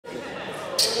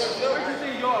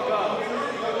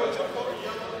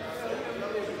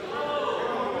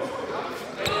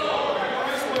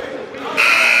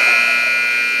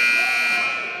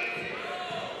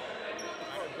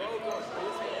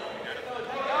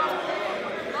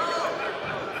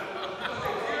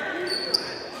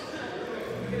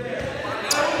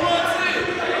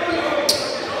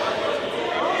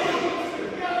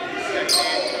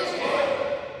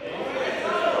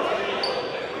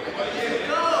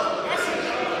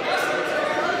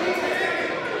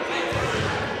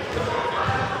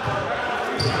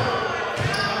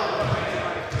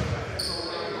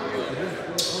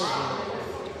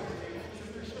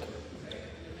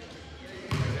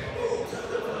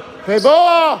Play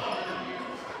ball.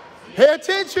 Pay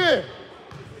attention.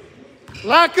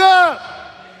 Lock up.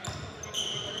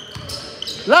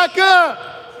 Lock up.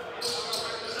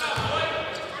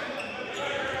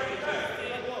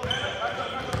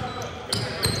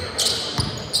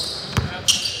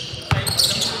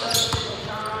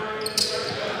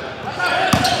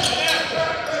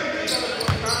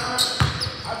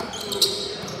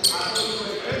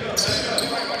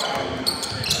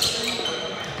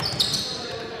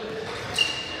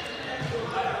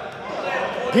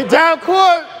 Get down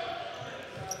court.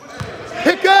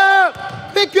 Pick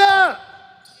up. Pick up.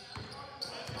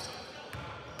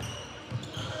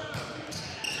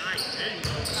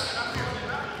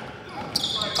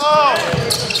 Oh.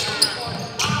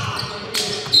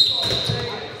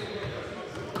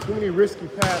 Too many risky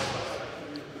passes.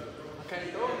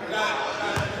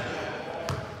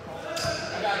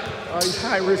 All these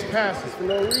high-risk passes for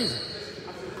no reason.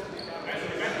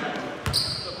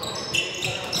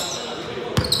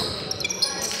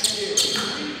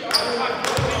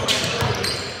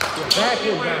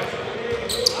 Backhand bounce.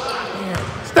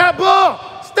 Stop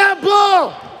ball! Stop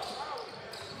ball!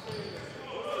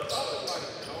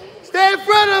 Stay in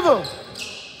front of him!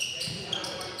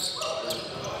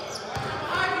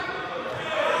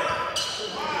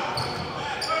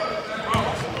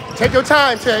 Take your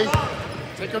time, Tay.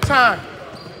 Take your time.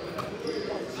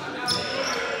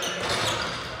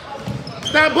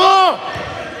 Stop ball!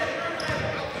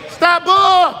 Stop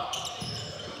ball!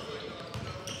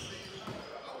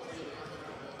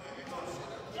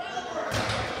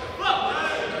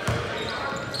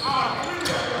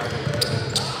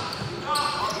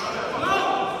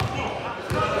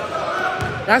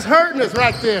 That's hurting us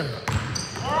right there.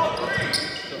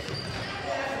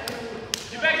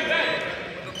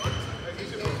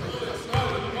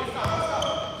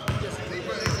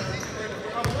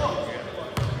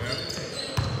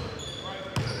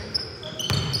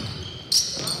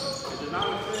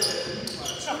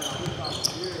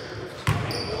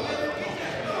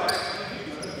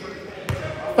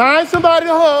 Find somebody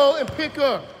to hold and pick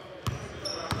up.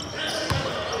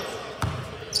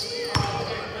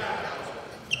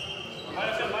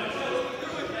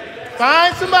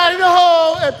 Find somebody to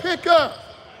hold and pick up.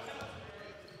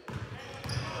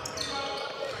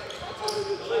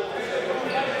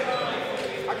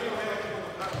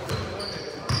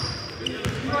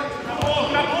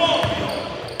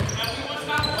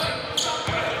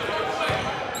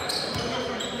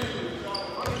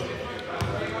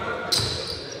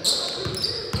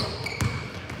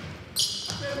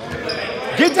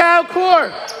 Get down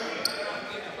court.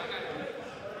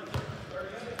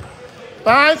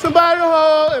 Find somebody to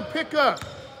hold and pick up.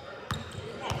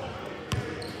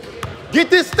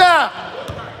 Get this stop.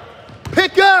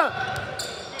 Pick up.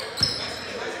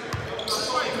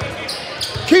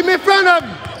 Keep me in front of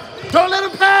you. Don't let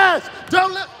him pass.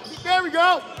 Don't let. There we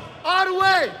go. All the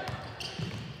way.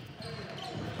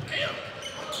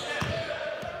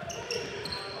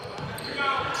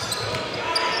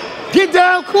 Get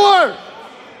down court.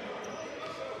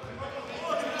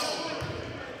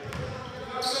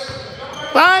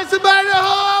 Find somebody to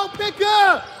hold, pick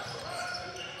up.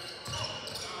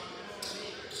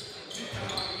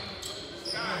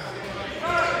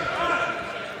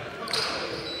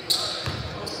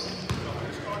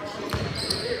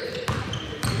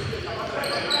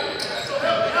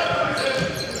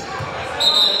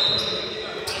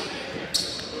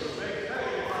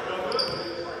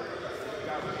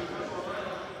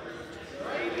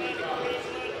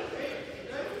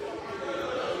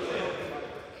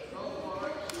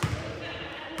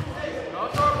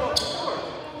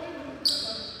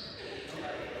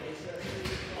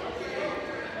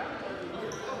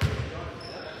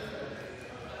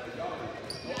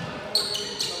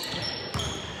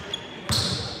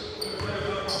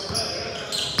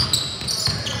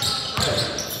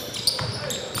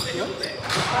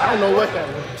 I don't know what that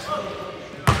was.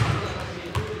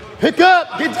 Pick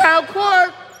up, get down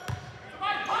court.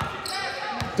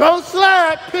 Don't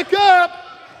slack, pick up.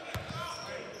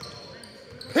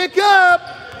 Pick up.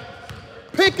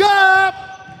 Pick up.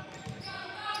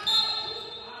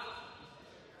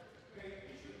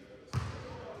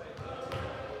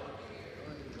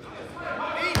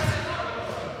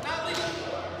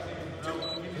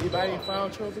 Anybody in foul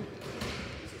trouble?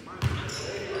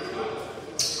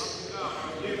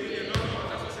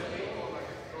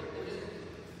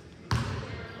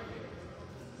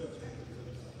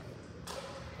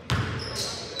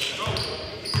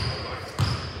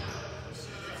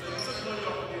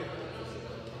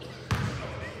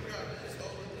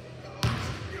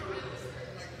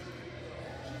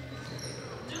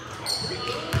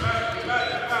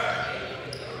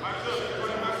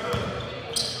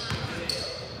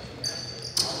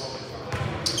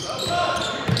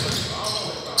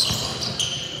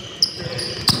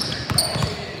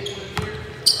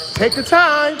 Take the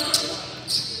time.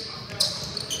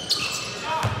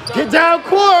 Get down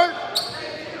court.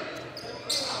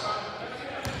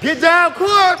 Get down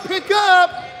court. Pick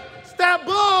up. Stop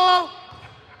ball.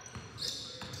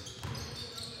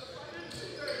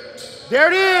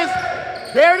 There it is.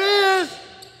 There it is.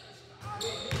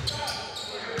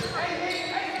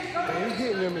 Man, you're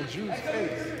hitting him in Drew's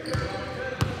face.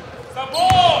 Stop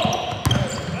ball.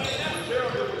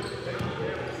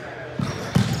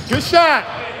 Good shot.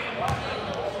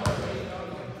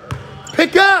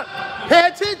 Pick up. Pay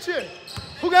attention.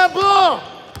 Who got ball?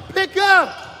 Pick up.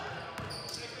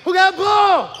 Who got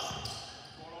ball?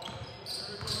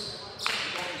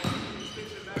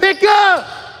 Pick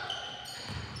up.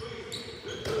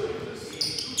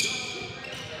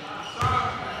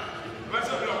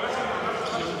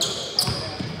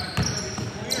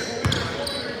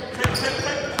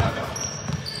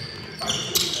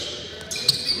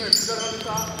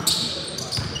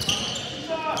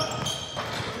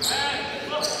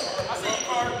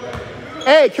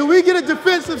 Hey, can we get a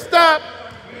defensive stop?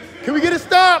 Can we get a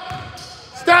stop?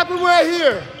 Stop him right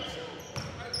here.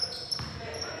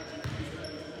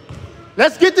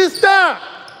 Let's get this stop.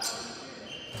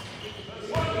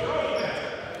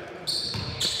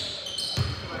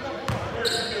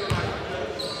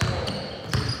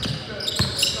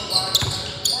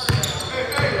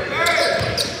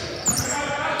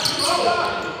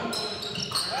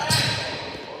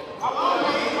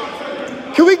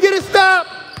 Can we get a stop?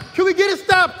 Can we get a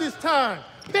stop this time?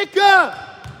 Pick up!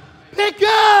 Pick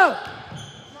up!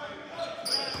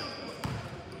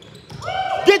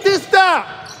 Get this stop!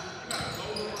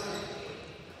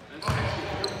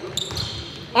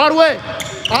 All the way!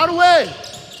 All the way!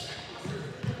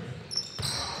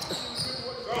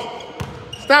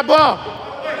 Stop ball!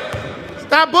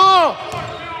 Stop ball!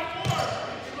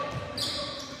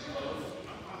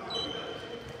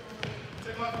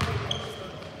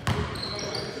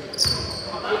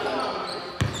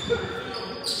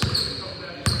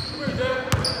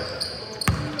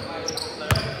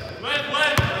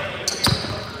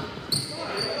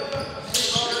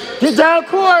 Get down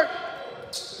court.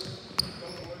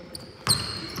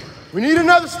 We need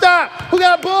another stop. Who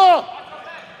got ball?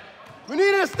 We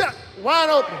need a stop. Wide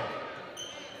open.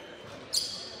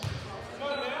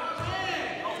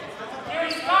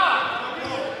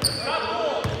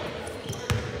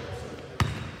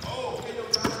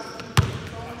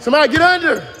 Somebody get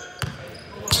under.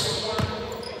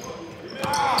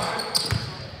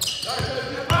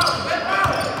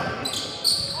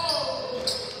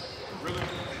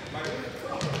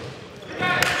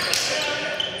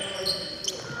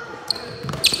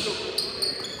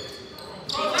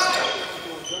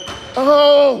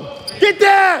 Oh, get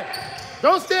that!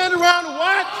 Don't stand around and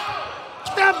watch.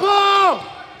 That ball!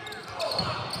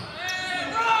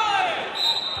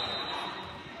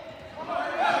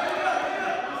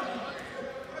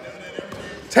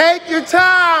 Take your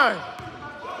time.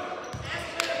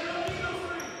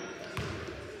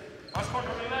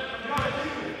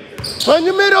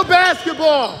 Fundamental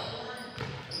basketball.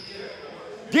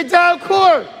 Get down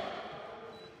court.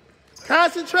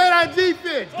 Concentrate on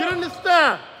defense. Get on the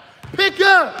stop. Pick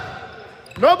up.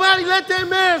 Nobody let that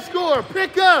man score.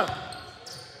 Pick up.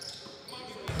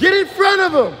 Get in front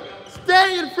of him.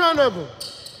 Stay in front of him.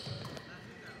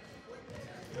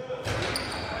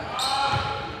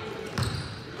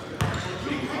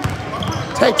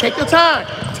 Take your time.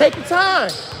 Take your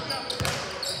time.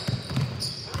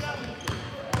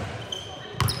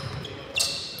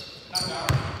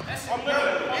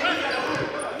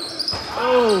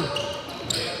 Oh.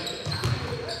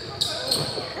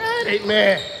 Hey,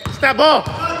 man. Stop ball.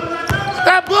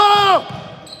 Stop ball.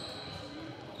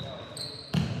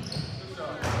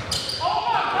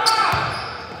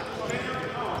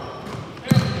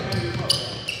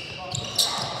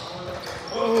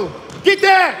 Oh. Get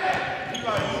that.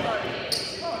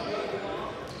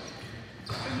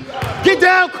 Get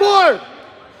down court.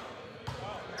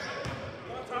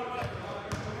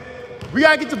 We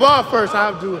gotta get the ball first.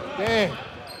 I'll do it. Damn.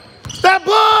 Stop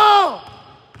ball.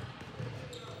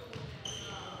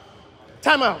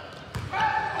 Timeout.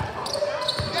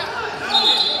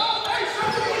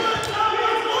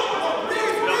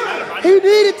 He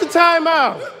needed the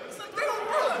timeout. They don't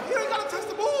run. He ain't got to touch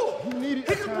the ball. He needed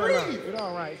the timeout. It's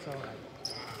all right. It's all right.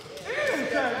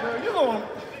 Okay, bro. You going?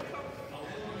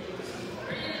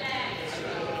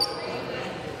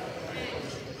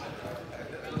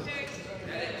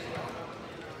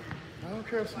 I don't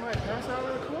care if somebody pass out of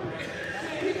the corner.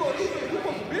 People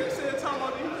been saying time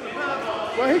about you.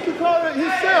 Well, he can call it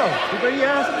himself, but he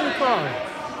asked me to call it.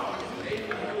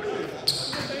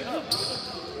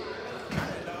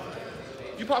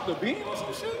 popped a bean or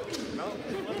some shit? No.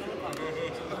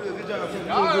 Good job. Doing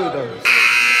good, though.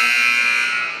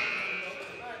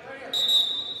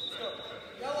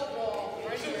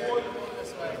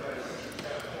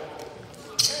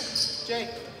 Jay.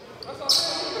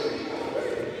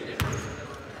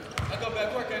 I go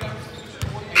back work, ain't I?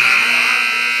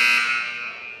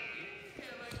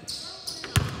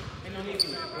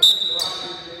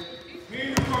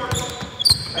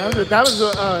 That was a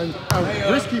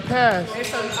risky pass. I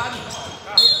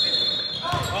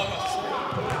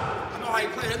know how you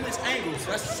play. That makes angles.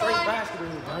 That's straight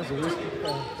basketball. That was a risky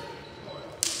pass.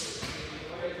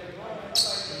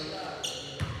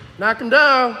 Knock him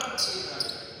down.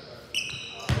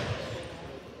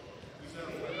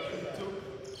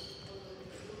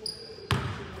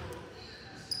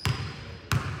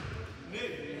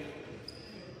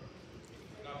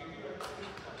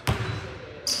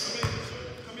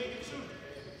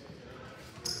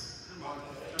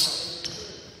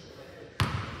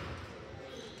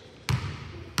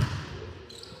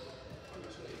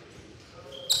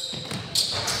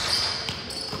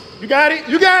 You got it.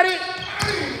 You got it.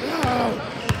 Oh.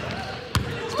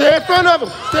 Stay in front of him.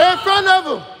 Stay in front of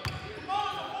him.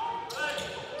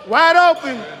 Wide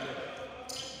open.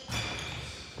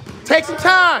 Take some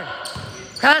time.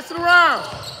 Pass it around.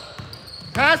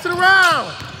 Pass it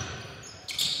around.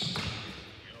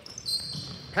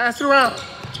 Pass it around.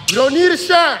 You don't need a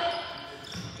shot.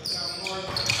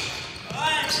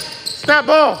 Snap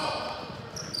ball.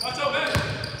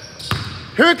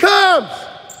 Here it comes.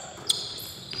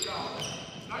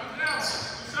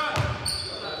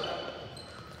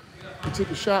 We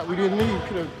took a shot we didn't need.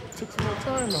 Could have took some more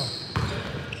time off.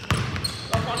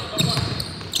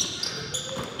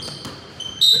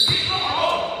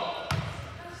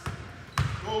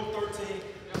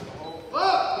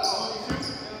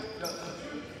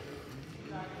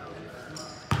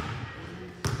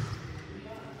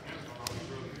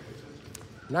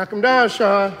 Knock him down,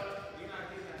 Sean.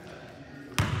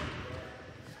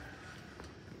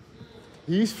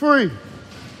 He's free.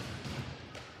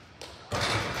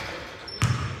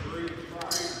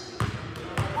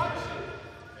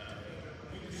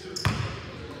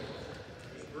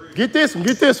 Get this one,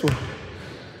 get this one.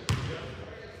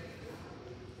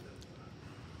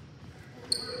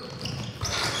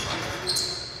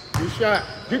 Good shot.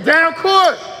 Get down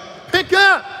court. Pick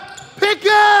up. Pick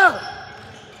up.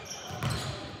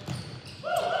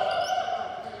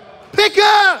 Pick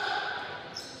up.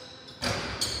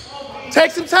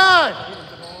 Take some time.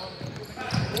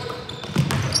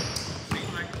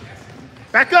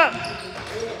 Back up.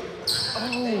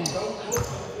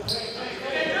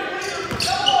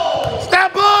 Oh.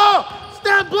 Stop ball.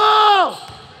 Stop ball.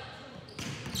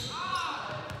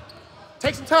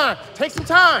 Take some time. Take some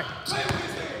time.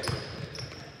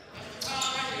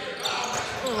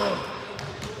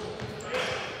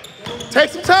 Take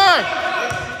some time.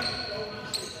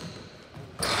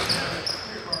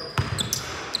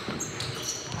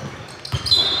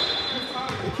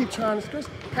 They keep trying to stress.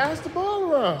 Pass the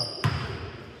ball around.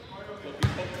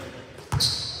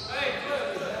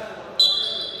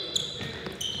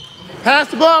 Pass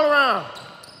the ball around.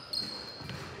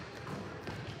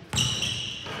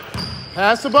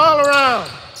 Pass the ball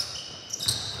around.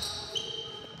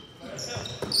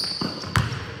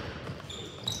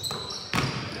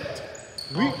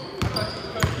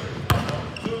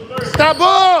 Stop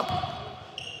ball.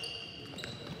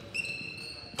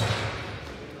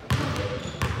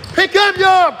 Pick up,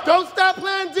 y'all. Don't stop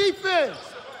playing defense.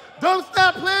 Don't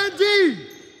stop playing D.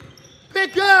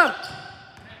 Pick up.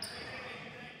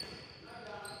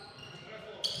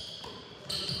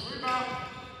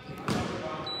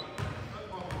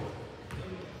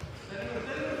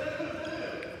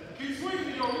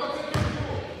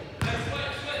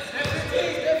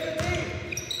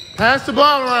 Pass the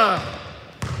ball around.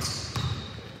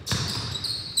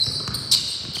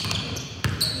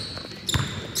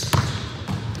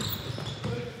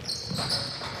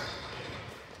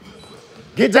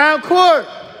 Get down court.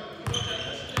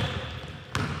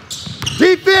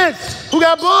 Defense. Who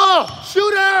got ball?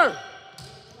 Shooter.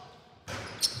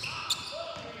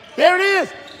 There it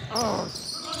is. Oh.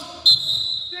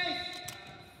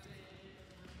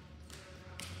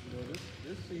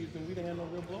 This season, we didn't have no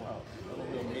real blowout. No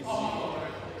real amazing blowout.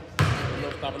 No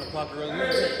stopping the clock early.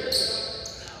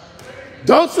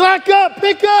 Don't slack up.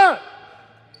 Pick up.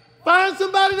 Find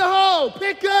somebody to hold.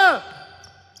 Pick up.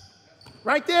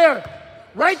 Right there.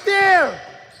 Right there.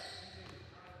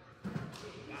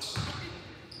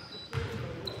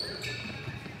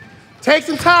 Take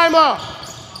some time off.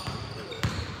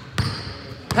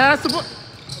 Pass the ball.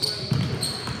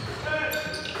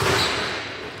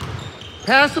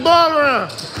 Pass the ball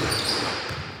around.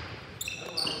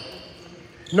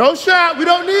 No shot. We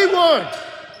don't need one.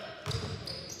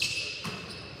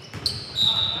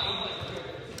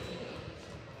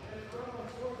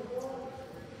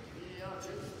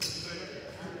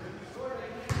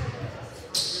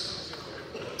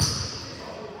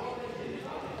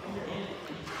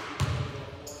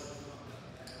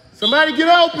 Somebody get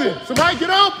open. Somebody get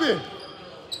open.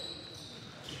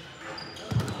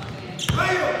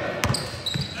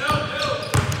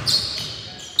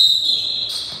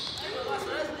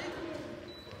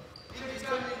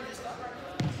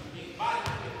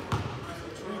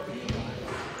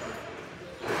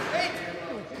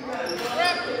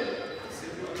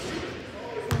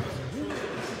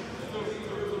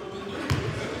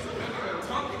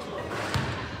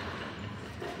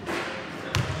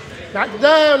 Knock it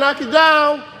down, knock it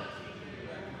down.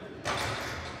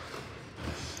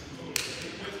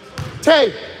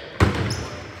 Tay.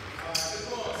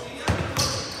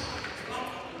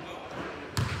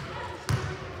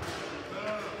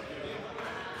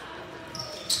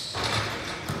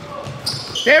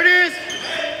 There it is.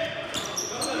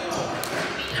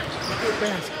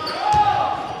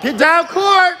 Get down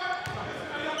court.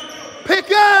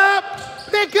 Pick up.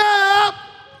 Pick up.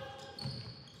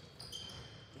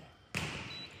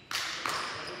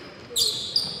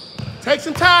 Take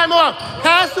some time off.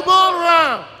 Pass the ball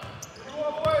around.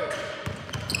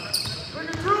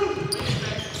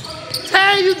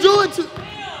 Tay, you do it too.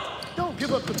 Don't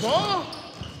give up the ball.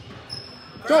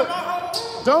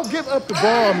 Don't give up the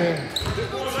ball, man.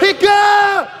 Pick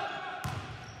up.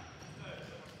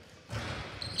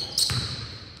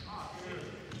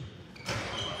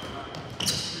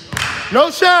 No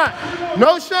shot.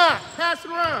 No shot. Pass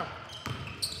it around.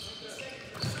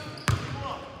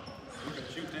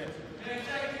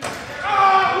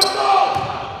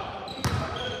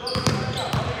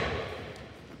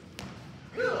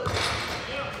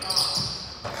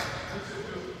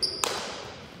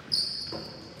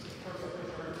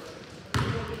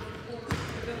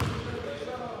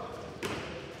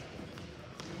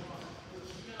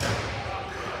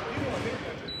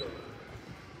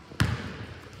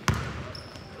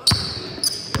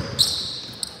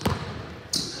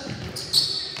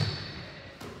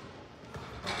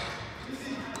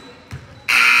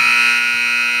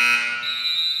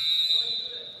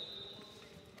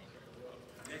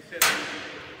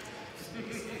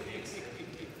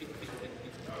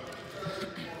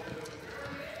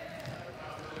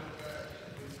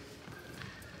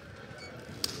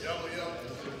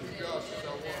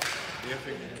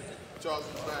 Charles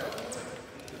is back.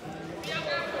 We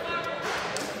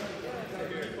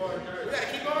gotta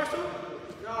keep ours too?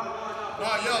 No,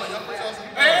 y'all.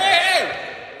 Hey!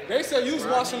 They said you was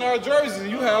washing our jerseys and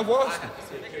you have washed.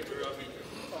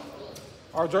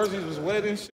 Our jerseys was wet and shit.